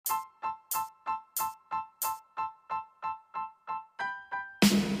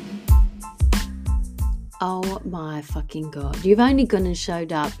Oh my fucking God. You've only gone and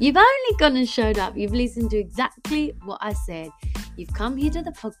showed up. You've only gone and showed up. You've listened to exactly what I said. You've come here to the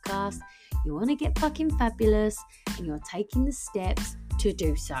podcast. You want to get fucking fabulous and you're taking the steps to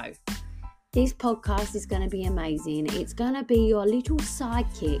do so. This podcast is going to be amazing. It's going to be your little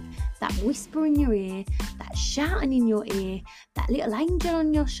sidekick, that whisper in your ear, that shouting in your ear, that little angel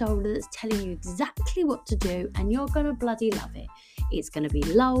on your shoulder that's telling you exactly what to do, and you're going to bloody love it. It's going to be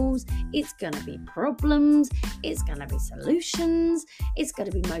lows, it's going to be problems, it's going to be solutions, it's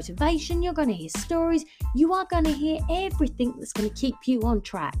going to be motivation, you're going to hear stories, you are going to hear everything that's going to keep you on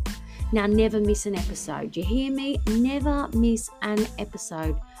track. Now, never miss an episode. You hear me? Never miss an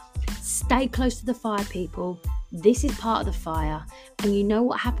episode. Stay close to the fire, people. This is part of the fire. And you know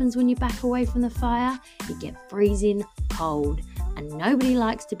what happens when you back away from the fire? You get freezing cold. And nobody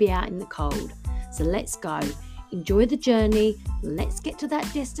likes to be out in the cold. So let's go. Enjoy the journey. Let's get to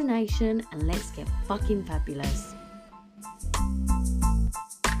that destination and let's get fucking fabulous.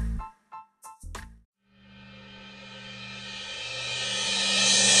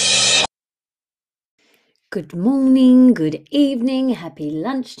 Good morning, good evening, happy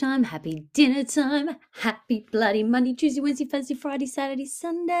lunchtime, happy dinner time, happy bloody Monday, Tuesday, Wednesday, Thursday, Friday, Saturday,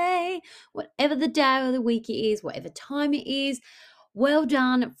 Sunday, whatever the day of the week it is, whatever time it is, well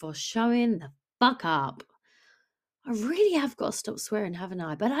done for showing the fuck up. I really have got to stop swearing, haven't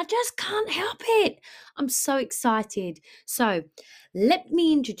I? But I just can't help it. I'm so excited. So let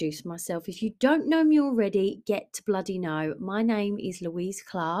me introduce myself. If you don't know me already, get to bloody know. My name is Louise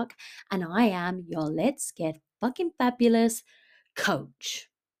Clark and I am your Let's Get Fucking Fabulous coach.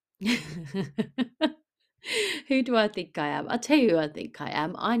 Who do I think I am? I'll tell you who I think I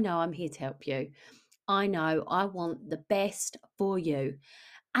am. I know I'm here to help you. I know I want the best for you.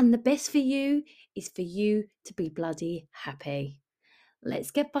 And the best for you is for you to be bloody happy.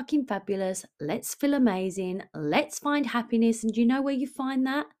 Let's get fucking fabulous. Let's feel amazing. Let's find happiness. And do you know where you find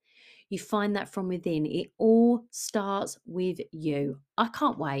that? You find that from within. It all starts with you. I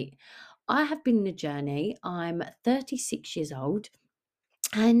can't wait. I have been on a journey. I'm 36 years old.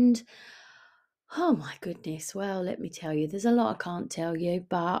 And oh my goodness. Well, let me tell you, there's a lot I can't tell you,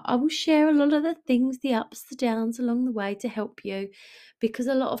 but I will share a lot of the things, the ups, the downs along the way to help you, because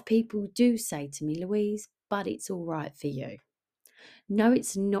a lot of people do say to me, Louise, but it's all right for you. No,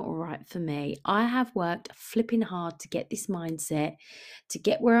 it's not all right for me. I have worked flipping hard to get this mindset, to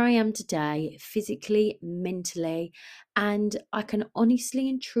get where I am today, physically, mentally, and I can honestly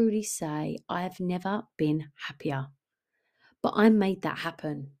and truly say I have never been happier. But I made that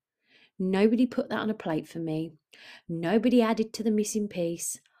happen. Nobody put that on a plate for me. Nobody added to the missing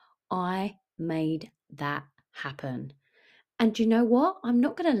piece. I made that happen. And you know what? I'm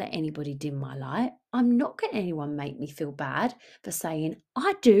not going to let anybody dim my light. I'm not going to let anyone make me feel bad for saying,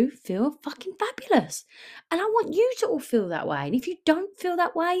 I do feel fucking fabulous. And I want you to all feel that way. And if you don't feel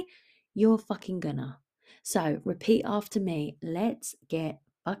that way, you're fucking gonna. So repeat after me. Let's get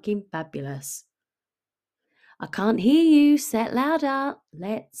fucking fabulous. I can't hear you. Say it louder.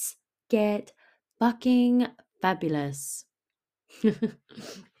 Let's get fucking fabulous.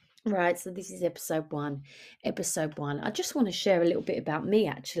 Right, so this is episode one. Episode one. I just want to share a little bit about me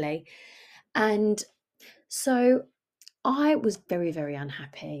actually. And so I was very, very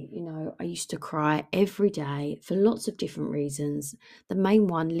unhappy. You know, I used to cry every day for lots of different reasons. The main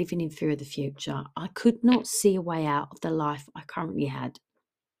one, living in fear of the future. I could not see a way out of the life I currently had.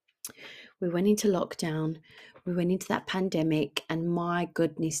 We went into lockdown, we went into that pandemic, and my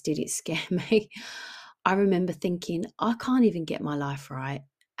goodness, did it scare me. I remember thinking, I can't even get my life right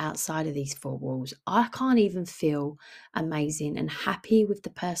outside of these four walls. I can't even feel amazing and happy with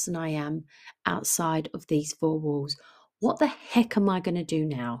the person I am outside of these four walls. What the heck am I going to do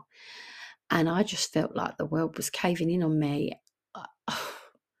now? And I just felt like the world was caving in on me. I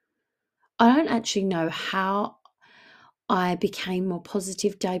don't actually know how I became more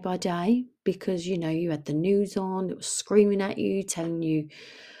positive day by day because, you know, you had the news on, it was screaming at you, telling you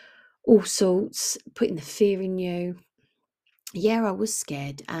all sorts, putting the fear in you. Yeah, I was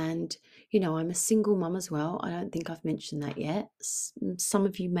scared. And, you know, I'm a single mum as well. I don't think I've mentioned that yet. Some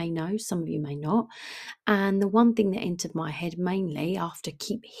of you may know, some of you may not. And the one thing that entered my head mainly after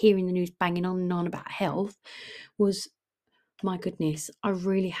keep hearing the news banging on and on about health was, my goodness, I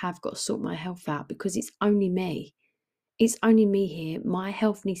really have got to sort my health out because it's only me. It's only me here. My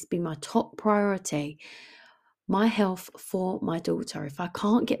health needs to be my top priority. My health for my daughter. If I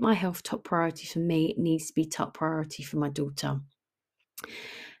can't get my health top priority for me, it needs to be top priority for my daughter.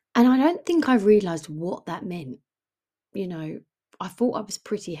 And I don't think I realised what that meant. You know, I thought I was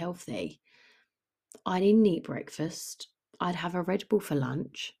pretty healthy. I didn't eat breakfast. I'd have a Red Bull for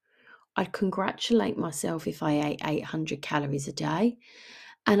lunch. I'd congratulate myself if I ate 800 calories a day.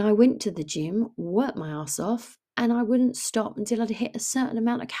 And I went to the gym, worked my ass off, and I wouldn't stop until I'd hit a certain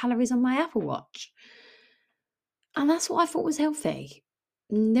amount of calories on my Apple Watch. And that's what I thought was healthy.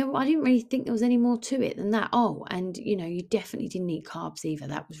 No, I didn't really think there was any more to it than that. Oh, and you definitely didn't eat carbs either.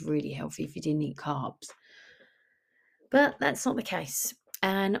 That was really healthy if you didn't eat carbs. But that's not the case.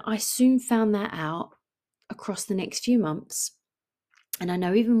 And I soon found that out across the next few months. And I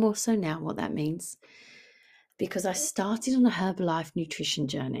know even more so now what that means, because I started on a Herbalife nutrition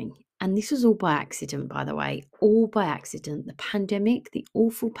journey. And this was all by accident, by the way, all by accident. The pandemic, the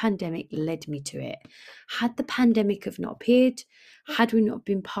awful pandemic, led me to it. Had the pandemic have not appeared, had we not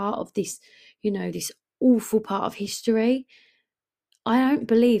been part of this, this awful part of history, I don't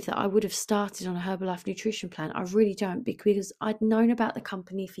believe that I would have started on a Herbalife nutrition plan. I really don't, because I'd known about the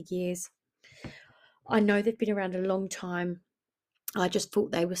company for years. I know they've been around a long time. I just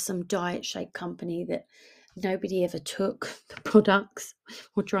thought they were some diet shake company that nobody ever took the products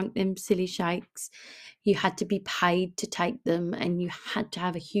or drank them silly shakes. You had to be paid to take them, and you had to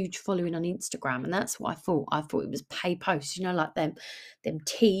have a huge following on Instagram. And that's what I thought. I thought it was pay posts, like them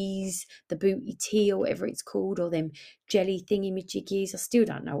teas, the booty tea or whatever it's called, or them jelly thingy majiggies. I still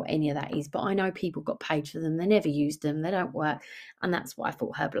don't know what any of that is, but I know people got paid for them. They never used them. They don't work. And that's what I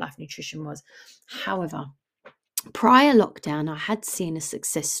thought Herbalife Nutrition was. However, prior lockdown, I had seen a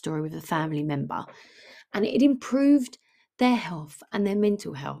success story with a family member, and it improved their health and their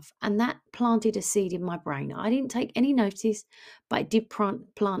mental health. And that planted a seed in my brain. I didn't take any notice, but it did plant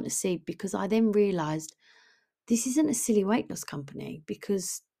a seed, because I then realized this isn't a silly weight loss company,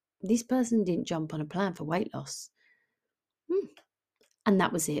 because this person didn't jump on a plan for weight loss. And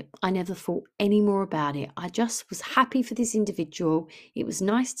that was it. I never thought any more about it. I just was happy for this individual. It was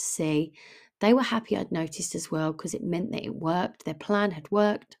nice to see. They were happy I'd noticed as well, because it meant that it worked. Their plan had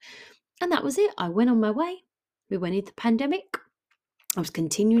worked. And that was it. I went on my way. We went into the pandemic. I was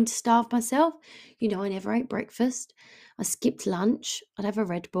continuing to starve myself. I never ate breakfast. I skipped lunch. I'd have a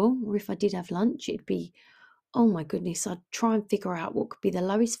Red Bull, or if I did have lunch, it'd be, oh my goodness, I'd try and figure out what could be the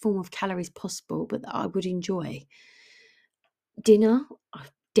lowest form of calories possible, but that I would enjoy. Dinner, I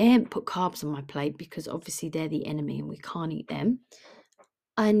daren't put carbs on my plate, because obviously they're the enemy and we can't eat them.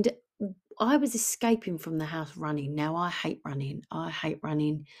 And I was escaping from the house running. Now, I hate running.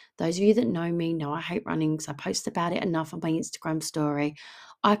 Those of you that know me know I hate running, because I post about it enough on my Instagram story.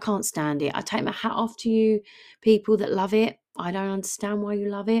 I can't stand it. I take my hat off to you people that love it. I don't understand why you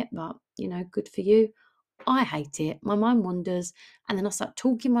love it, but good for you. I hate it. My mind wanders, and then I start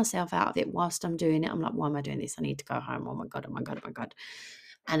talking myself out of it whilst I'm doing it. I'm like, why am I doing this? I need to go home. Oh my God, oh my God, oh my God.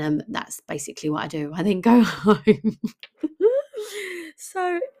 And that's basically what I do. I then go home.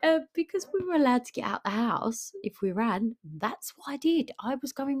 So because we were allowed to get out the house if we ran, that's what I did. I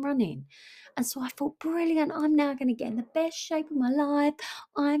was going running. And so I thought, brilliant, I'm now going to get in the best shape of my life.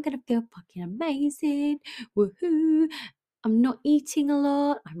 I'm going to feel fucking amazing. Woohoo. I'm not eating a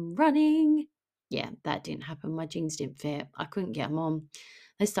lot. I'm running. Yeah, that didn't happen. My jeans didn't fit. I couldn't get them on.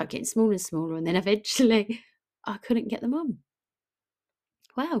 They started getting smaller and smaller, and then eventually I couldn't get them on.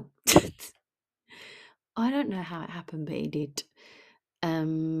 Wow. I don't know how it happened, but it did.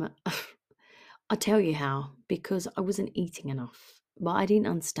 I'll tell you how, because I wasn't eating enough. But I didn't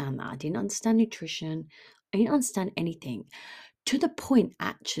understand that. I didn't understand nutrition. I didn't understand anything. To the point,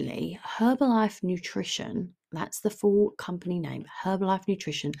 actually, Herbalife Nutrition, that's the full company name, Herbalife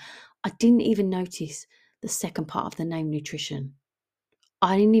Nutrition. I didn't even notice the second part of the name, nutrition.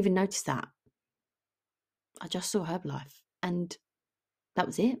 I didn't even notice that. I just saw Herbalife, and that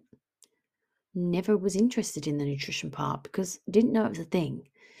was it. Never was interested in the nutrition part, because I didn't know it was a thing.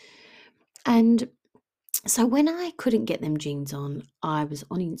 And so when I couldn't get them jeans on, I was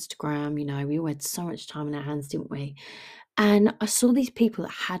on Instagram. We all had so much time in our hands, didn't we? And I saw these people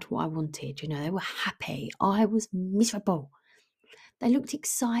that had what I wanted. They were happy. I was miserable. They looked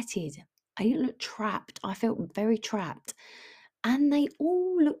excited. I didn't look trapped. I felt very trapped. And they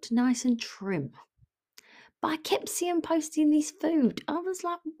all looked nice and trim. But I kept seeing posting this food. I was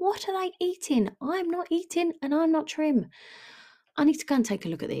like, what are they eating? I'm not eating, and I'm not trim. I need to go and take a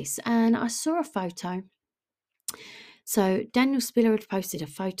look at this. And I saw a photo. So Daniel Spiller had posted a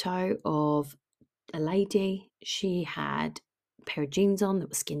photo of a lady. She had a pair of jeans on that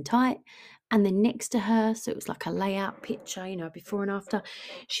were skin tight. And then next to her, so it was like a layout picture, before and after,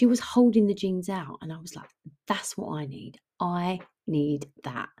 she was holding the jeans out. And I was like, that's what I need. I need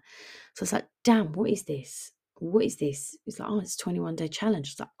that. So I was like, damn, what is this? What is this? It's like, oh, it's 21-day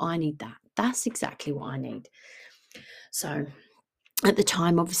challenge. It's like, I need that. That's exactly what I need. So At the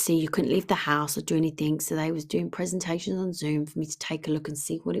time, obviously, you couldn't leave the house or do anything, so they was doing presentations on Zoom for me to take a look and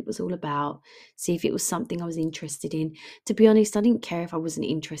see what it was all about, see if it was something I was interested in. To be honest, I didn't care if I wasn't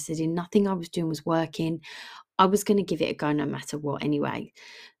interested in. Nothing I was doing was working. I was going to give it a go no matter what anyway.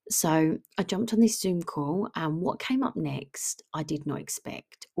 So I jumped on this Zoom call, and what came up next, I did not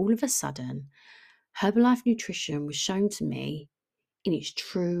expect. All of a sudden, Herbalife Nutrition was shown to me in its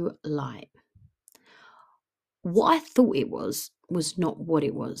true light. What I thought it was not what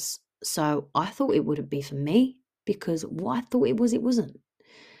it was. So I thought it wouldn't be for me because what I thought it wasn't.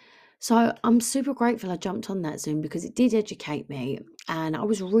 So I'm super grateful I jumped on that Zoom because it did educate me. And I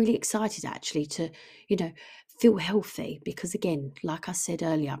was really excited actually to, you know, feel healthy because again, like I said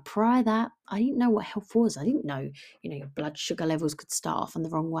earlier, prior that I didn't know what health was. I didn't know, your blood sugar levels could start off on the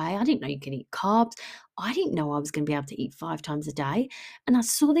wrong way. I didn't know you could eat carbs. I didn't know I was going to be able to eat 5 times a day. And I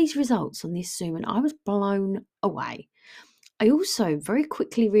saw these results on this Zoom and I was blown away. I also very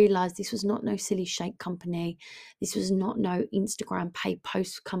quickly realized this was not no silly shake company. This was not no Instagram paid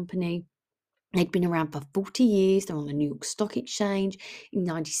post company. They'd been around for 40 years. They're on the New York Stock Exchange in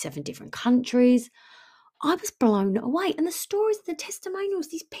 97 different countries. I was blown away. And the stories, the testimonials,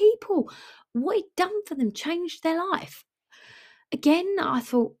 these people, what it done for them changed their life. Again, I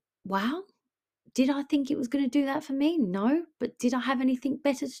thought, wow, did I think it was going to do that for me? No. But did I have anything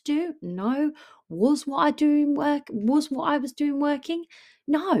better to do? No. Was what I was doing working?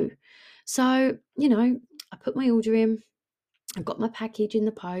 No. So, I put my order in, I got my package in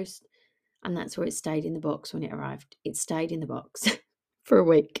the post, and that's where it stayed in the box when it arrived. It stayed in the box for a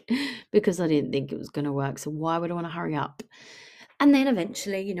week because I didn't think it was going to work. So why would I want to hurry up? And then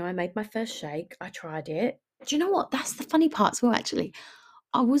eventually, I made my first shake. I tried it. Do you know what? That's the funny part as well, actually.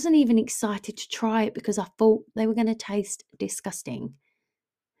 I wasn't even excited to try it because I thought they were going to taste disgusting.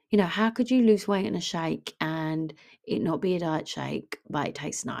 How could you lose weight in a shake and it not be a diet shake, but it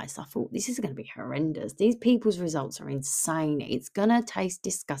tastes nice? I thought this is going to be horrendous. These people's results are insane. It's going to taste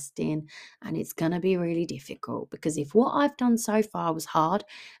disgusting and it's going to be really difficult because if what I've done so far was hard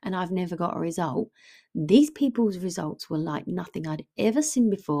and I've never got a result, these people's results were like nothing I'd ever seen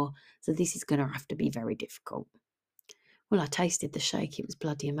before. So this is going to have to be very difficult. Well, I tasted the shake. It was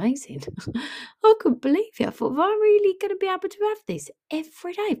bloody amazing. I couldn't believe it. I thought, am I really going to be able to have this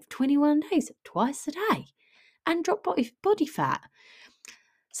every day for 21 days, twice a day, and drop body fat?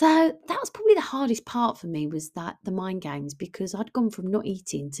 So that was probably the hardest part for me was that the mind games because I'd gone from not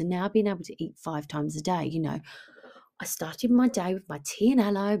eating to now being able to eat 5 times a day. I started my day with my tea and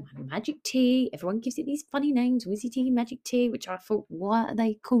aloe, my magic tea. Everyone gives it these funny names, Wizzy tea, magic tea, which I thought, what are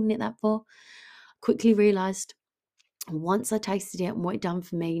they calling it that for? Quickly realised once I tasted it and what it done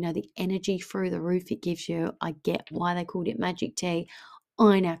for me, the energy through the roof it gives you, I get why they called it magic tea.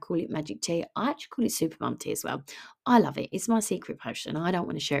 I now call it magic tea. I actually call it super mum tea as well. I love it. It's my secret potion. I don't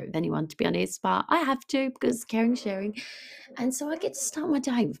want to share it with anyone, to be honest, but I have to because caring, sharing. And so I get to start my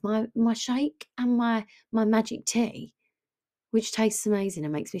day with my shake and my magic tea, which tastes amazing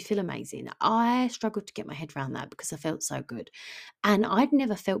and makes me feel amazing. I struggled to get my head around that because I felt so good. And I'd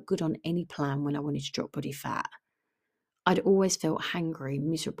never felt good on any plan when I wanted to drop body fat. I'd always felt hangry,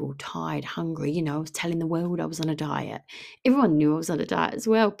 miserable, tired, hungry. I was telling the world I was on a diet. Everyone knew I was on a diet as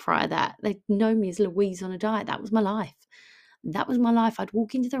well prior to that. They'd know me as Louise on a diet. That was my life. That was my life. I'd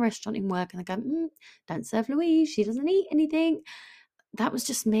walk into the restaurant in work and I'd go, don't serve Louise. She doesn't eat anything. That was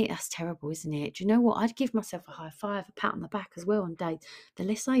just me. That's terrible, isn't it? Do you know what? I'd give myself a high five, a pat on the back as well on days. The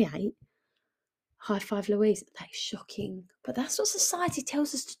less I ate, high five, Louise. That is shocking. But that's what society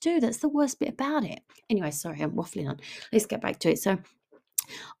tells us to do. That's the worst bit about it. Anyway, sorry, I'm waffling on. Let's get back to it. So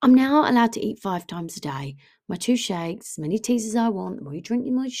I'm now allowed to eat 5 times a day. My 2 shakes, as many teas as I want. The more you drink,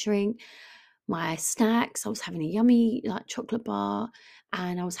 the more you shrink. My snacks, I was having a yummy chocolate bar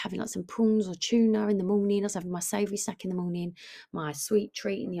and I was having some prawns or tuna in the morning. I was having my savoury snack in the morning, my sweet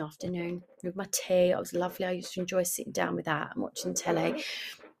treat in the afternoon with my tea. It was lovely. I used to enjoy sitting down with that and watching telly.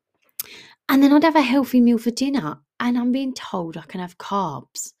 And then I'd have a healthy meal for dinner and I'm being told I can have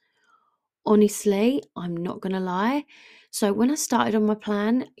carbs. Honestly, I'm not going to lie. So when I started on my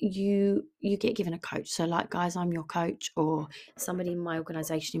plan, you get given a coach. So like, guys, I'm your coach or somebody in my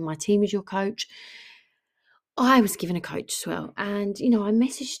organisation, in my team is your coach. I was given a coach as well. And, I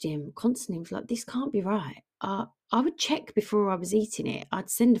messaged him constantly. I was like, this can't be right. I would check before I was eating it. I'd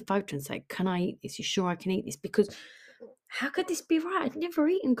send a photo and say, can I eat this? You sure I can eat this? Because how could this be right? I'd never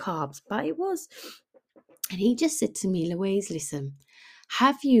eaten carbs, but it was. And he just said to me, Louise, listen,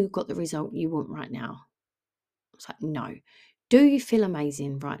 have you got the result you want right now? I was like, no. Do you feel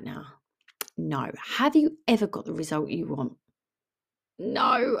amazing right now? No. Have you ever got the result you want?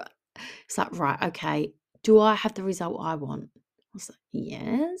 No. It's like, right, okay. Do I have the result I want? I was like,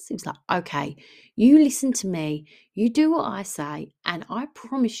 yes. He was like, okay, you listen to me, you do what I say, and I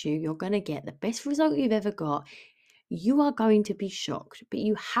promise you, you're going to get the best result you've ever got. You are going to be shocked, but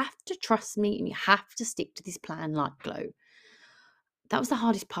you have to trust me and you have to stick to this plan like glue. That was the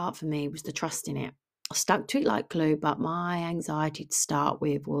hardest part for me, was the trust in it. I stuck to it like glue, but my anxiety to start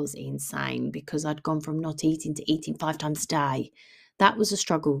with was insane because I'd gone from not eating to eating 5 times a day. That was a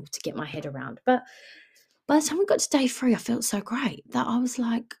struggle to get my head around. But by the time we got to day 3, I felt so great that I was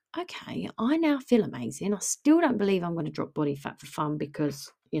like, okay, I now feel amazing. I still don't believe I'm going to drop body fat for fun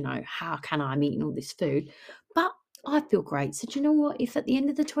because, how can I? I'm eating all this food. But I feel great. So, do you know what? If at the end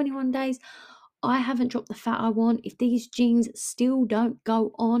of the 21 days, I haven't dropped the fat I want, if these jeans still don't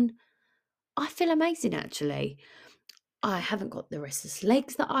go on, I feel amazing actually. I haven't got the restless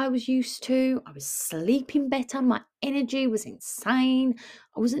legs that I was used to. I was sleeping better. My energy was insane.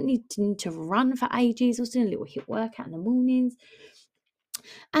 I wasn't needing to run for ages. I was doing a little hit workout in the mornings.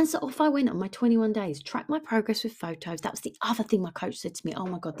 And so off I went on my 21 days, track my progress with photos. That was the other thing my coach said to me. Oh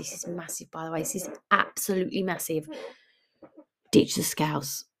my God, this is massive, by the way. This is absolutely massive. Ditch the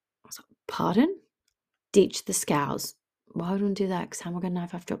scales. I was like, pardon? Ditch the scales. Why would I do that? Because how am I going to know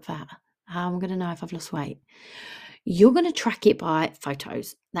if I've dropped fat? How am I going to know if I've lost weight? You're going to track it by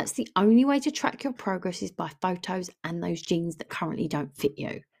photos. That's the only way to track your progress, is by photos and those jeans that currently don't fit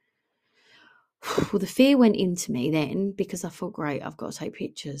you. Well, the fear went into me then because I thought, great, I've got to take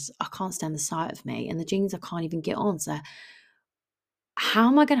pictures. I can't stand the sight of me, and the jeans I can't even get on. So how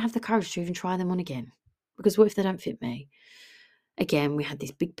am I going to have the courage to even try them on again? Because what if they don't fit me? Again, we had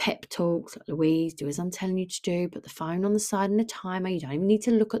this big pep talks, like, Louise, do as I'm telling you to do, put the phone on the side and the timer. You don't even need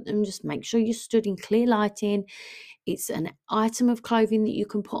to look at them. Just make sure you're stood in clear lighting. It's an item of clothing that you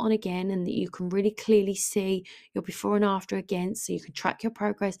can put on again and that you can really clearly see your before and after again, so you can track your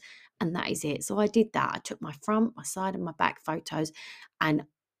progress. And that is it. So I did that. I took my front, my side, and my back photos, and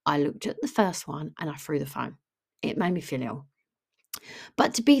I looked at the first one and I threw the phone. It made me feel ill.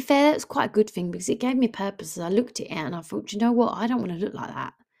 But to be fair, that's quite a good thing because it gave me a purpose. I looked at it and I thought, you know what? I don't want to look like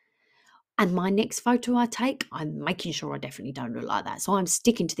that. And my next photo I take, I'm making sure I definitely don't look like that. So I'm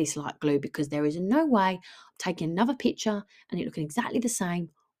sticking to this like glue, because there is no way I'm taking another picture and it looking exactly the same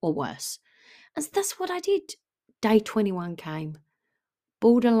or worse. And so that's what I did. Day 21 came.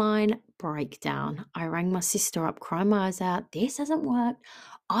 Borderline breakdown. I rang my sister up, crying my eyes out. This hasn't worked.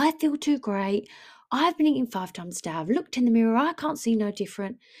 I feel too great. I've been eating 5 times a day. I've looked in the mirror. I can't see no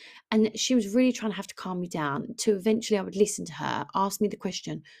different. And she was really trying to have to calm me down, to eventually I would listen to her, ask me the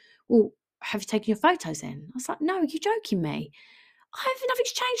question, well, have you taken your photos then? I was like, no, you're joking me.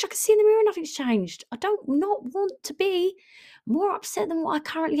 Nothing's changed. I can see in the mirror, nothing's changed. I don't not want to be more upset than what I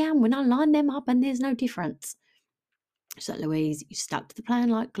currently am when I line them up and there's no difference. She's like, Louise, you stuck to the plan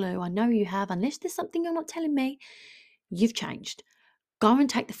like glue. I know you have. Unless there's something you're not telling me, you've changed. Go and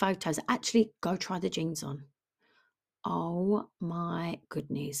take the photos. Actually, go try the jeans on. Oh my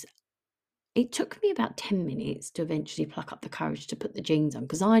goodness. It took me about 10 minutes to eventually pluck up the courage to put the jeans on,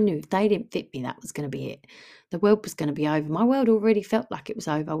 because I knew if they didn't fit me, that was going to be it. The world was going to be over. My world already felt like it was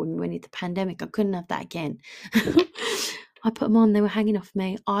over when we went into the pandemic. I couldn't have that again. I put them on. They were hanging off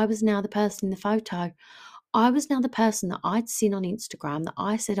me. I was now the person in the photo. I was now the person that I'd seen on Instagram that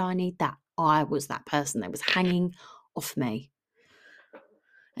I said, I need that. I was that person that was hanging off me.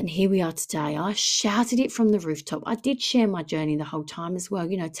 And here we are today. I shouted it from the rooftop. I did share my journey the whole time as well,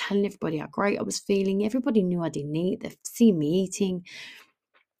 telling everybody how great I was feeling. Everybody knew I didn't eat. They've seen me eating,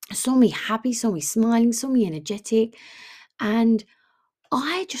 saw me happy, saw me smiling, saw me energetic. And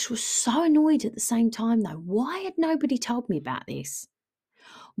I just was so annoyed at the same time, though. Why had nobody told me about this?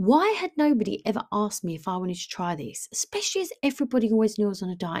 Why had nobody ever asked me if I wanted to try this? Especially as everybody always knew I was on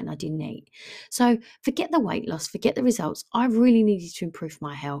a diet and I didn't eat. So forget the weight loss, forget the results. I really needed to improve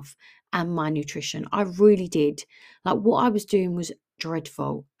my health and my nutrition. I really did. Like, what I was doing was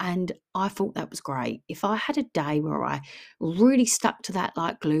dreadful, and I thought that was great. If I had a day where I really stuck to that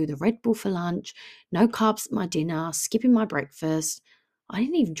like glue, the Red Bull for lunch, no carbs at my dinner, skipping my breakfast. I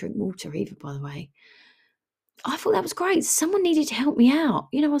didn't even drink water either, by the way. I thought that was great. Someone needed to help me out.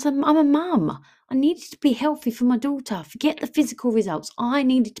 I'm a mum. I needed to be healthy for my daughter. Forget the physical results. I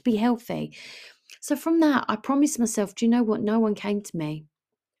needed to be healthy. So from that, I promised myself, do you know what? No one came to me.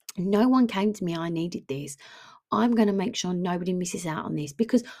 No one came to me. I needed this. I'm going to make sure nobody misses out on this,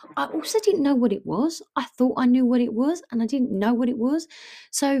 because I also didn't know what it was. I thought I knew what it was and I didn't know what it was.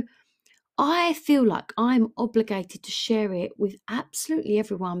 So I feel like I'm obligated to share it with absolutely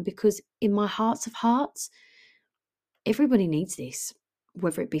everyone, because in my hearts of hearts, everybody needs this.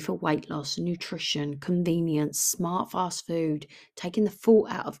 whether it be for weight loss, nutrition, convenience, smart fast food, taking the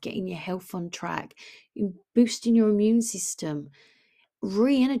thought out of getting your health on track, boosting your immune system,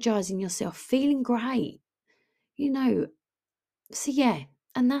 re-energizing yourself, feeling great, you know. So yeah,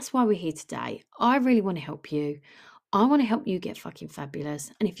 and that's why we're here today. I really want to help you. I want to help you get fucking fabulous.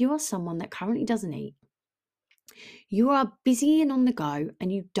 And if you are someone that currently doesn't eat, you are busy and on the go,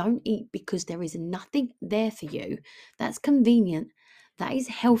 and you don't eat because there is nothing there for you that's convenient, that is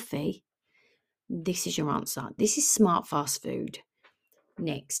healthy, this is your answer. This is smart fast food.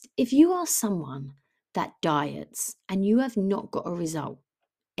 Next, if you are someone that diets and you have not got a result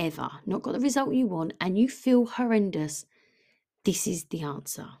ever, not got the result you want, and you feel horrendous, this is the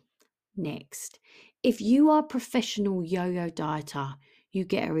answer. Next, if you are a professional yo-yo dieter, you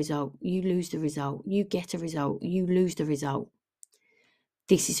get a result, you lose the result, you get a result, you lose the result.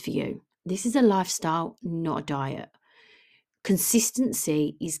 This is for you. This is a lifestyle, not a diet.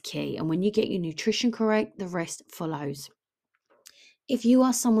 Consistency is key, and when you get your nutrition correct, the rest follows. If you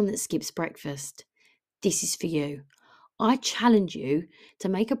are someone that skips breakfast, this is for you. I challenge you to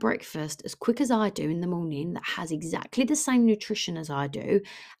make a breakfast as quick as I do in the morning that has exactly the same nutrition as I do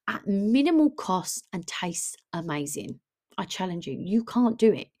at minimal cost and tastes amazing. I challenge you. You can't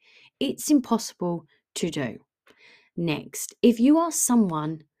do it. It's impossible to do. Next, if you are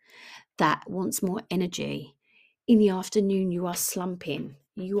someone that wants more energy, in the afternoon you are slumping,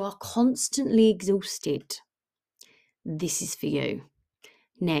 you are constantly exhausted, this is for you.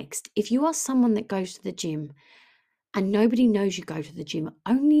 Next, if you are someone that goes to the gym and nobody knows you go to the gym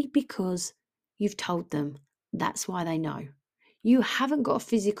only because you've told them, that's why they know. You haven't got a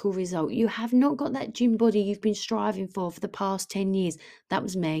physical result. You have not got that gym body you've been striving for the past 10 years. That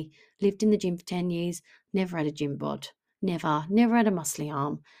was me. Lived in the gym for 10 years, never had a gym bod. Never had a muscly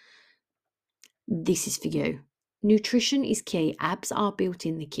arm. This is for you. Nutrition is key. Abs are built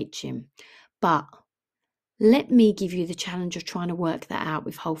in the kitchen. But let me give you the challenge of trying to work that out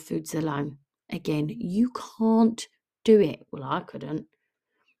with whole foods alone. Again, you can't do it. Well, I couldn't.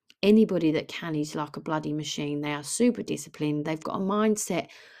 Anybody that can is like a bloody machine. They are super disciplined. They've got a mindset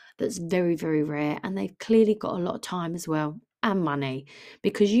that's very, very rare. And they've clearly got a lot of time as well and money,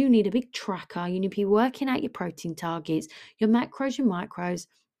 because you need a big tracker. You need to be working out your protein targets, your macros, your micros,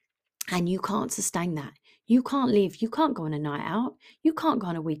 and you can't sustain that. You can't live. You can't go on a night out. You can't go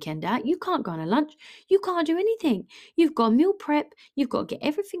on a weekend out. You can't go on a lunch. You can't do anything. You've got to meal prep. You've got to get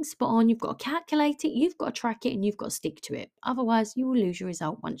everything spot on. You've got to calculate it. You've got to track it, and you've got to stick to it. Otherwise, you will lose your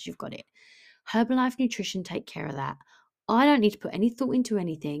result once you've got it. Herbalife Nutrition take care of that. I don't need to put any thought into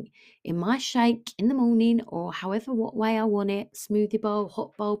anything. In my shake in the morning, or however what way I want it, smoothie bowl,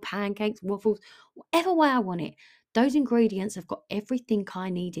 hot bowl, pancakes, waffles, whatever way I want it, those ingredients have got everything I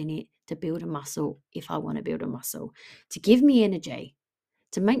need in it to build a muscle if I want to build a muscle, to give me energy,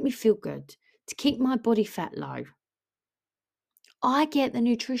 to make me feel good, to keep my body fat low. I get the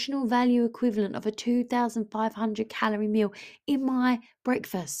nutritional value equivalent of a 2,500 calorie meal in my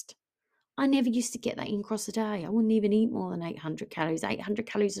breakfast. I never used to get that in across a day. I wouldn't even eat more than 800 calories, 800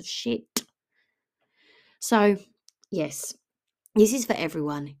 calories of shit. So, yes, this is for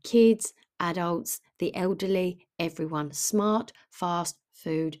everyone, kids, adults, the elderly, everyone. Smart, fast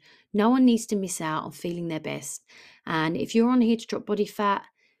food. No one needs to miss out on feeling their best. And if you're on here to drop body fat,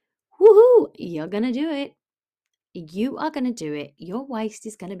 woohoo, you're going to do it. You are going to do it. Your waist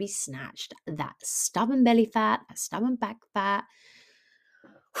is going to be snatched. That stubborn belly fat, that stubborn back fat,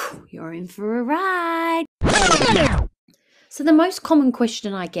 you're in for a ride. So the most common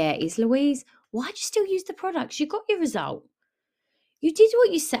question I get is, Louise, why do you still use the products? You got your result. You did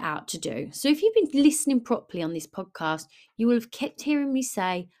what you set out to do. So if you've been listening properly on this podcast, you will have kept hearing me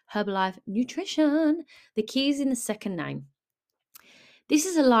say Herbalife Nutrition. The key is in the second name. This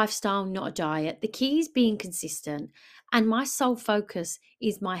is a lifestyle, not a diet. The key is being consistent, and my sole focus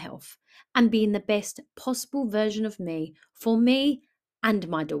is my health and being the best possible version of me for me and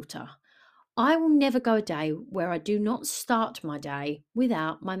my daughter. I will never go a day where I do not start my day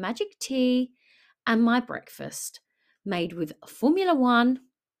without my magic tea and my breakfast made with Formula One,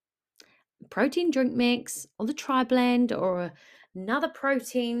 protein drink mix, or the Tri Blend, or another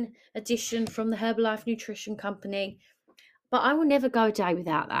protein addition from the Herbalife Nutrition Company. But I will never go a day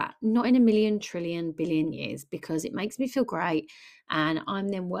without that, not in a million, trillion, billion years, because it makes me feel great. And I'm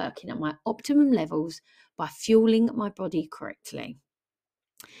then working at my optimum levels by fueling my body correctly.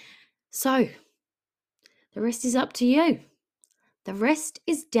 So the rest is up to you. The rest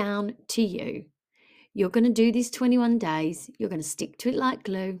is down to you. You're going to do this 21 days. You're going to stick to it like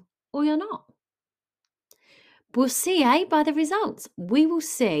glue, or you're not. We'll see, eh? By the results. We will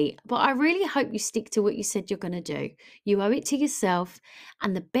see. But I really hope you stick to what you said you're going to do. You owe it to yourself.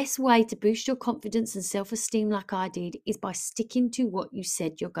 And the best way to boost your confidence and self esteem, like I did, is by sticking to what you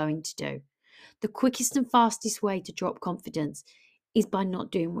said you're going to do. The quickest and fastest way to drop confidence is by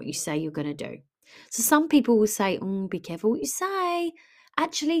not doing what you say you're going to do. So some people will say, be careful what you say.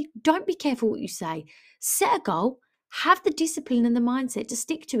 Actually, don't be careful what you say. Set a goal. Have the discipline and the mindset to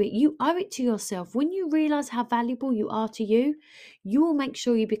stick to it. You owe it to yourself. When you realize how valuable you are to you, you will make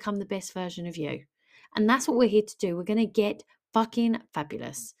sure you become the best version of you. And that's what we're here to do. We're going to get fucking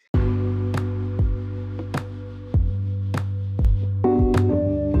fabulous.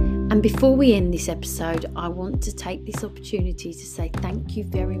 And before we end this episode, I want to take this opportunity to say thank you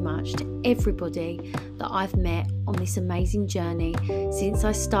very much to everybody that I've met on this amazing journey since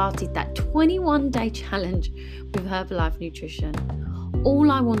I started that 21-day challenge with Herbalife Nutrition.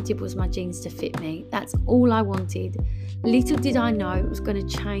 All I wanted was my jeans to fit me. That's all I wanted. Little did I know it was going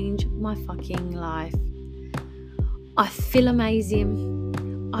to change my fucking life. I feel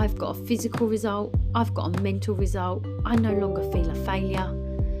amazing. I've got a physical result. I've got a mental result. I no longer feel a failure.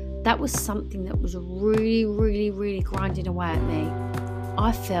 That was something that was really, really, really grinding away at me.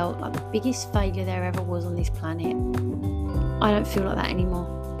 I felt like the biggest failure there ever was on this planet. I don't feel like that anymore.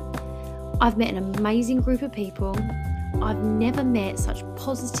 I've met an amazing group of people. I've never met such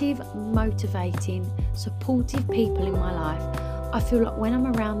positive, motivating, supportive people in my life. I feel like when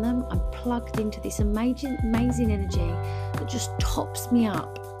I'm around them, I'm plugged into this amazing energy that just tops me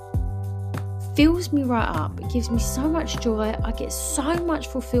up. Fills me right up. It gives me so much joy. I get so much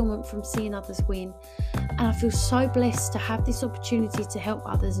fulfillment from seeing others win, and I feel so blessed to have this opportunity to help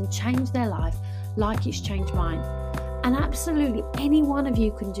others and change their life like it's changed mine. And absolutely any one of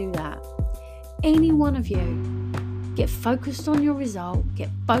you can do that. Any one of you. Get focused on your result. Get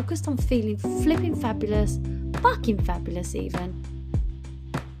focused on feeling flipping fabulous, fucking fabulous even.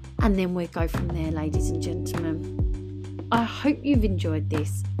 And then we go from there, ladies and gentlemen. I hope you've enjoyed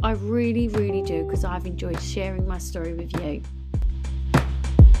this. I really, really do, because I've enjoyed sharing my story with you.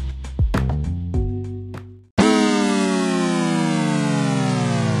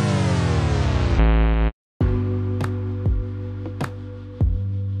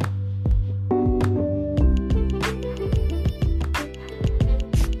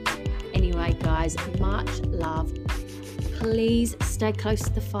 Anyway, guys, much love. Please stay close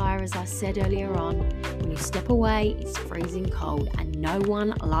to the fire, as I said earlier on. When you step away, it's freezing cold, and no one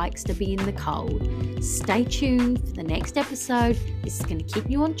likes to be in the cold. Stay tuned for the next episode. This is going to keep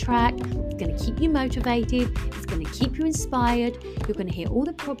you on track. It's going to keep you motivated. It's going to keep you inspired. You're going to hear all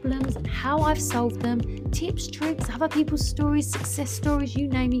the problems and how I've solved them, tips, tricks, other people's stories, success stories, you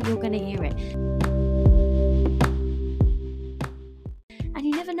name it, you're going to hear it. And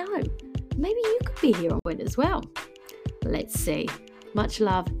you never know, maybe you could be here on it as well. Let's see. Much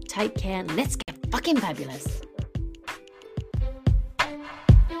love, take care, and let's get fucking fabulous.